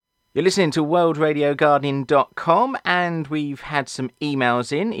You're listening to worldradiogardening.com, and we've had some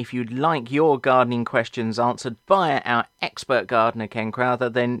emails in. If you'd like your gardening questions answered by our expert gardener, Ken Crowther,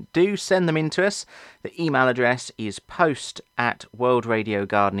 then do send them in to us. The email address is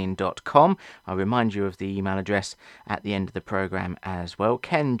post@worldradiogardening.com. I'll remind you of the email address at the end of the programme as well.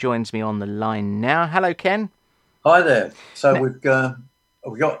 Ken joins me on the line now. Hello, Ken. Hi there. So we've got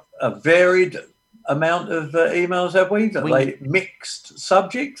a varied amount of emails, have we? They mixed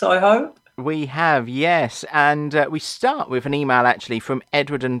subjects, I hope. We have, yes, and we start with an email actually from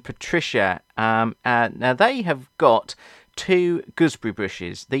Edward and Patricia. Now they have got 2 gooseberry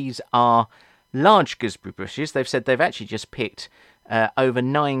bushes. These are large gooseberry bushes. They've said they've actually just picked over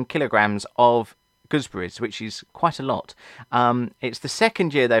 9 kilograms of gooseberries, which is quite a lot. It's the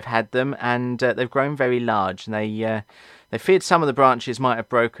second year they've had them, and they've grown very large. And they feared some of the branches might have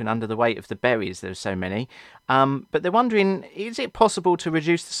broken under the weight of the berries. There were so many. But they're wondering, is it possible to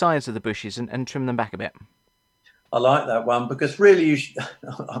reduce the size of the bushes and trim them back a bit? I like that one, because really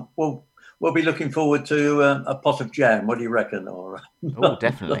we'll be looking forward to a pot of jam. What do you reckon? Or oh,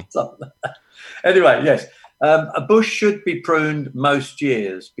 definitely. Anyway, yes. A bush should be pruned most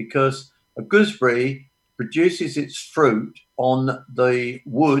years because a gooseberry produces its fruit on the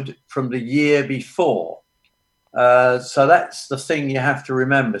wood from the year before. So that's the thing you have to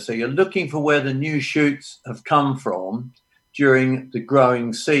remember. So you're looking for where the new shoots have come from during the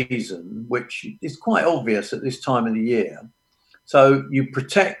growing season, which is quite obvious at this time of the year. So you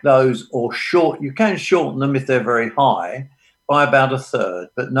protect those, or you can shorten them if they're very high by about 1/3,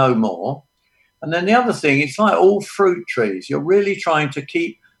 but no more. And then the other thing, it's like all fruit trees. You're really trying to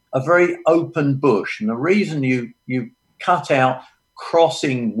keep a very open bush. And the reason you cut out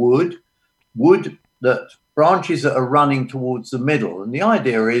crossing wood that branches that are running towards the middle. And the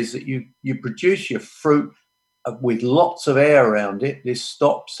idea is that you produce your fruit with lots of air around it. This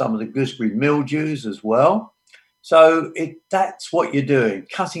stops some of the gooseberry mildews as well. So that's what you're doing,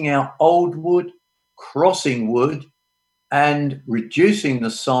 cutting out old wood, crossing wood, and reducing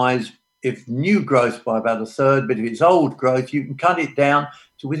the size if new growth by about 1/3. But if it's old growth, you can cut it down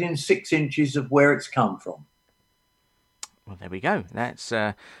to within 6 inches of where it's come from. Well, there we go. That's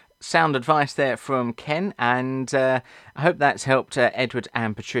sound advice there from Ken, and I hope that's helped Edward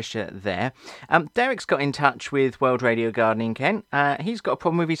and Patricia there. Derek's got in touch with World Radio Gardening, Ken. He's got a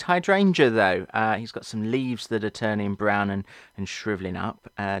problem with his hydrangea, though. He's got some leaves that are turning brown and shrivelling up.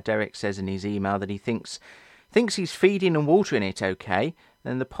 Derek says in his email that he thinks he's feeding and watering it okay.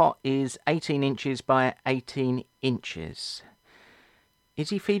 Then the pot is 18 inches by 18 inches. Is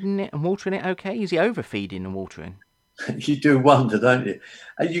he feeding it and watering it okay? Is he overfeeding and watering? You do wonder, don't you?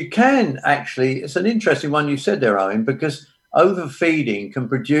 You can actually, it's an interesting one you said there, Owen, because overfeeding can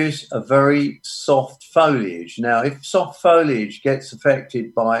produce a very soft foliage. Now, if soft foliage gets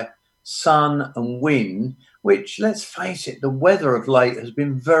affected by sun and wind, which, let's face it, the weather of late has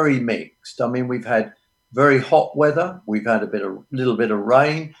been very mixed. I mean, we've had very hot weather, we've had a little bit of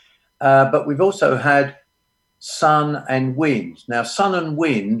rain, but we've also had sun and wind. Now, sun and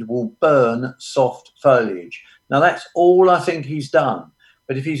wind will burn soft foliage. Now, that's all I think he's done.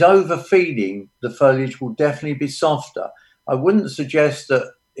 But if he's overfeeding, the foliage will definitely be softer. I wouldn't suggest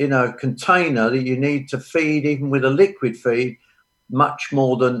that in a container that you need to feed, even with a liquid feed, much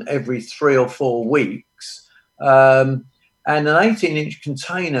more than every 3 or 4 weeks. And an 18-inch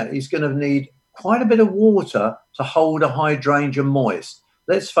container is going to need quite a bit of water to hold a hydrangea moist.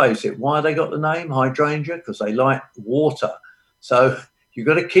 Let's face it, why they got the name hydrangea? Because they like water. So you've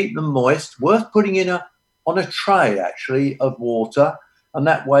got to keep them moist. Worth putting on a tray, actually, of water, and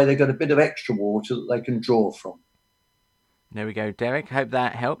that way they've got a bit of extra water that they can draw from. There we go, Derek. Hope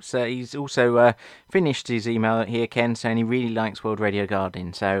that helps. He's also finished his email here, Ken, saying he really likes World Radio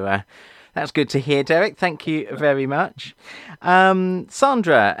Gardening. So that's good to hear, Derek. Thank you very much.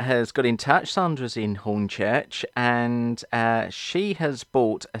 Sandra has got in touch. Sandra's in Hornchurch, and she has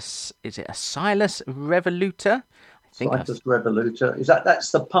bought is it a Silas Revoluta? Silas Revoluta.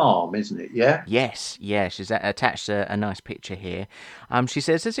 That's the palm, isn't it? Yeah. Yes. She's attached a nice picture here. She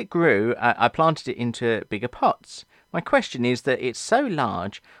says, as it grew, I planted it into bigger pots. My question is that it's so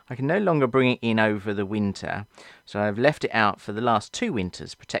large, I can no longer bring it in over the winter, so I've left it out for the last 2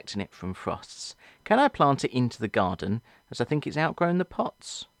 winters, protecting it from frosts. Can I plant it into the garden, as I think it's outgrown the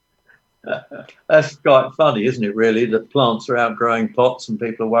pots? That's quite funny, isn't it, really, that plants are outgrowing pots and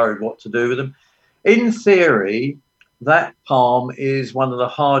people are worried what to do with them. In theory, that palm is one of the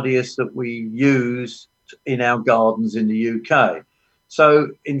hardiest that we use in our gardens in the UK. So,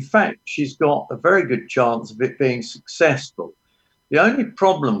 in fact, she's got a very good chance of it being successful. The only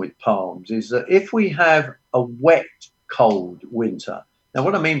problem with palms is that if we have a wet, cold winter, Now,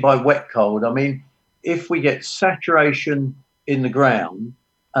 what I mean by wet cold, I mean if we get saturation in the ground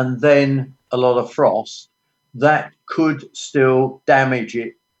and then a lot of frost, that could still damage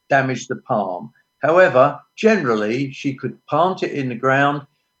the palm. However, generally, she could plant it in the ground,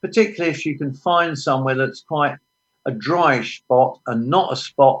 particularly if she can find somewhere that's quite a dry spot and not a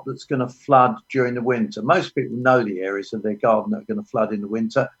spot that's going to flood during the winter. Most people know the areas of their garden that are going to flood in the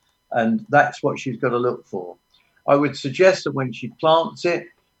winter, and that's what she's got to look for. I would suggest that when she plants it,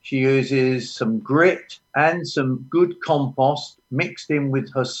 she uses some grit and some good compost mixed in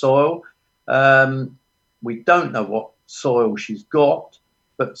with her soil. We don't know what soil she's got,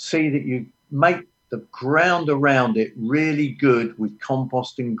 but see that you make the ground around it really good with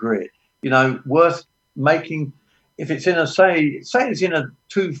compost and grit. Worth making. If it's in say it's in a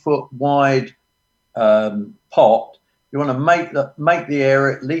 2 foot wide pot, you want to make the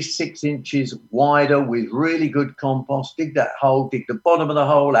area at least 6 inches wider with really good compost. Dig that hole, dig the bottom of the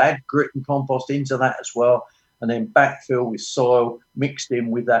hole, add grit and compost into that as well, and then backfill with soil mixed in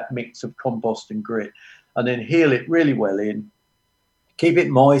with that mix of compost and grit, and then heel it really well in. Keep it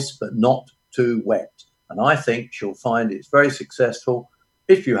moist, but not too wet. And I think she'll find it's very successful.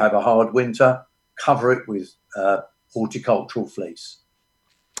 If you have a hard winter, cover it with horticultural fleece.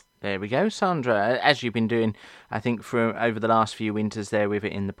 There we go, Sandra. As you've been doing, I think, for over the last few winters there with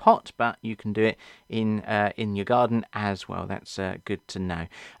it in the pot, but you can do it in your garden as well. That's good to know.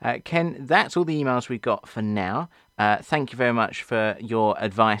 Ken, that's all the emails we've got for now. Thank you very much for your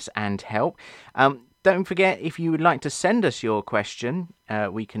advice and help. Don't forget, if you would like to send us your question,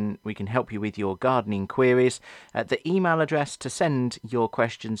 we can help you with your gardening queries. The email address to send your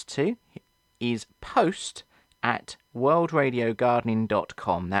questions to is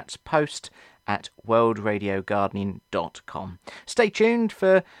post@worldradiogardening.com. That's post@worldradiogardening.com. Stay tuned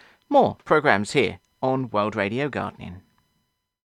for more programmes here on World Radio Gardening.